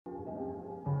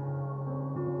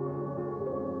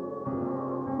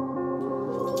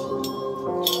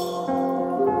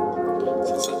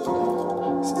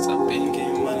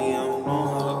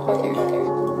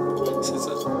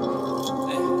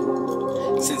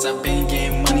Since I've been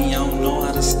getting money, I don't know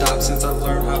how to stop. Since I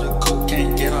learned how to cook,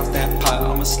 can't get off that pot.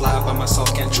 I'ma slide by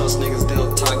myself, can't trust niggas,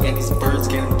 they'll talk. And these birds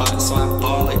getting bought, so I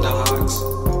ball like the Hawks.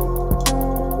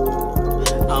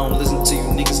 I don't listen to you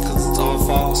niggas cause it's all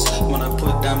false. When I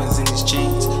put diamonds in these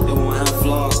chains, it won't have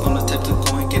flaws. I'm the type to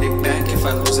go and get it back if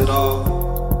I lose it all.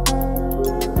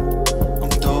 I'm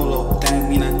Dolo, that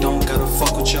mean I don't gotta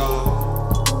fuck with y'all.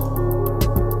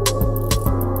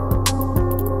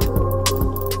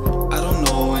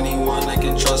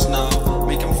 Trust now,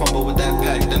 make him fumble with that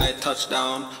pack, then I touch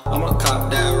down. I'ma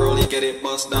cop that rollie, get it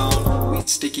bust down. Weed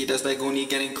sticky, that's like Goonie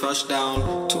getting crushed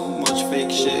down. Too much fake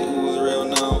shit, who's real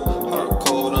now? Heart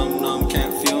cold, I'm numb,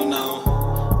 can't feel now.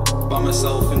 By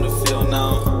myself in the field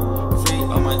now. Free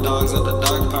all my dogs at the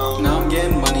dog pound. Now I'm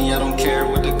getting money, I don't care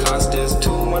what the cost is.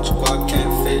 Too much guac,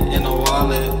 can't fit in a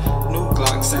wallet. New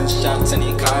Glock sends shots and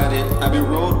he caught it. I've been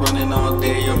road running all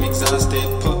day, I'm exhausted.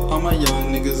 Put all my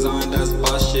young niggas on, that's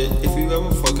boss shit. If you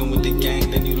ever fucking with the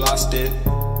gang, then you lost it.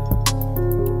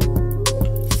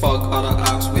 Fuck all the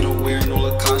ops, we don't wear no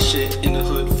Lacoste shit. In the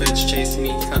hood, feds chase me,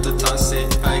 had to toss it.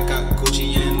 I got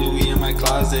Gucci and Louis in my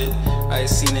closet. I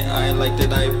seen it, I liked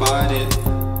it, I bought it.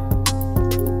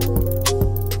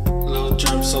 Lil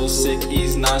germ so sick,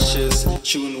 he's nauseous.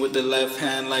 Shooting with the left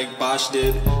hand like Bosch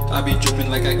did. I be dripping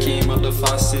like I came out the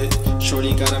faucet.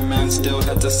 Shorty got a man, still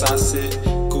had to sauce it.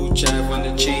 Jab on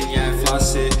the chain, yeah, I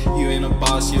floss it. You ain't a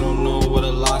boss, you don't know what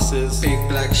a loss is. Big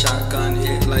black shotgun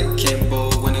hit like Kimbo.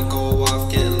 When it go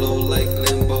off, get low like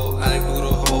limbo. I go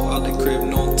to hoe out the crib,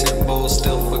 no Timbo.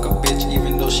 Still fuck a bitch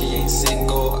even though she ain't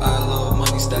single. I love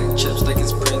money, stack chips like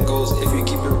it's Pringles. If you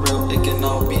keep it real, it can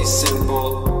all be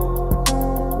simple.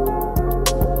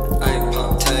 I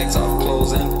pop tags off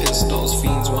clothes and pistols.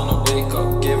 Fiends wanna wake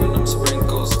up, giving them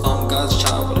sprinkles. I'm God's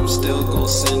child, but I'm still gon'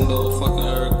 sin though. Fucking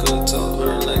her good till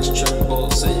her legs tremble.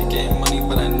 Say you getting money,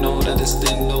 but I know that it's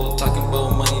thin though. Talking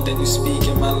about money, then you speak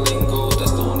in my lingo.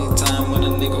 That's the only time when a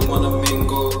nigga wanna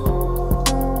mingle.